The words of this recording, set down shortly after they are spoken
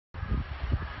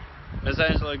Ms.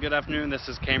 Angela, good afternoon. This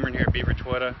is Cameron here at Beaver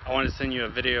Toyota. I wanted to send you a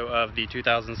video of the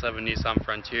 2007 Nissan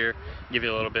Frontier, give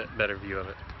you a little bit better view of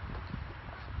it.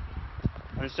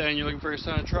 I understand you're looking for your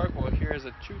son a truck. Well, here is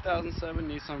a 2007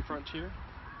 Nissan Frontier.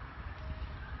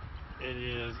 It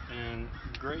is in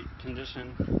great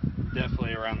condition,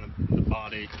 definitely around the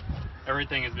body.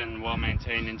 Everything has been well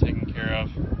maintained and taken care of.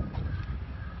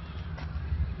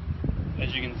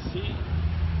 As you can see,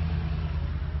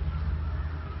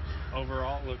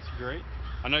 overall it looks great.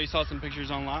 I know you saw some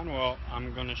pictures online. Well,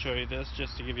 I'm going to show you this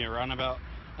just to give you a roundabout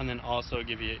and then also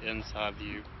give you an inside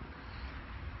view.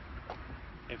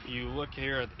 If you look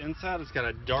here at the inside, it's got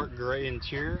a dark gray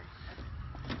interior.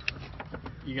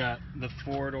 You got the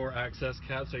four-door access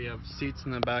cab, so you have seats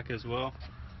in the back as well.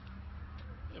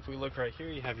 If we look right here,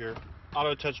 you have your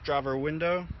auto touch driver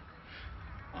window,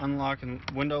 unlock and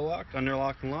window lock, under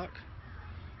lock and lock.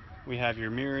 We have your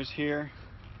mirrors here.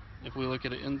 If we look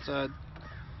at it inside,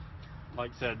 like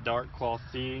I said, dark cloth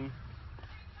seating.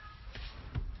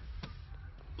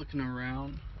 Looking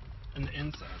around and the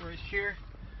inside right here,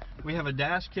 we have a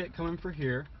dash kit coming for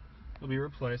here. It'll be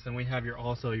replaced, and we have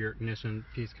also your ignition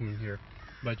piece coming here.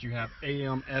 But you have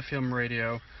AM, FM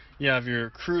radio. You have your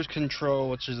cruise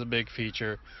control, which is a big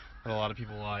feature that a lot of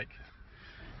people like.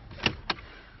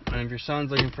 And if your son's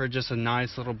looking for just a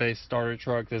nice little base starter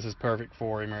truck, this is perfect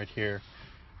for him right here.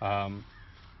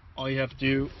 All you have to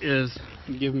do is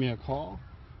give me a call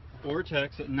or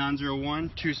text at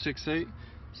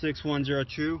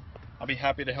 901-268-6102. I'll be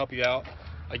happy to help you out.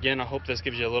 Again, I hope this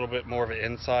gives you a little bit more of an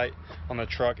insight on the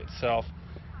truck itself.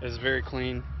 It's very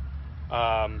clean,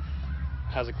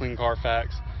 has a clean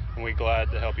Carfax, and we're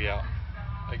glad to help you out.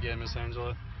 Again, Miss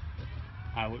Angela,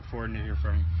 I look forward to hearing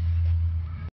from you.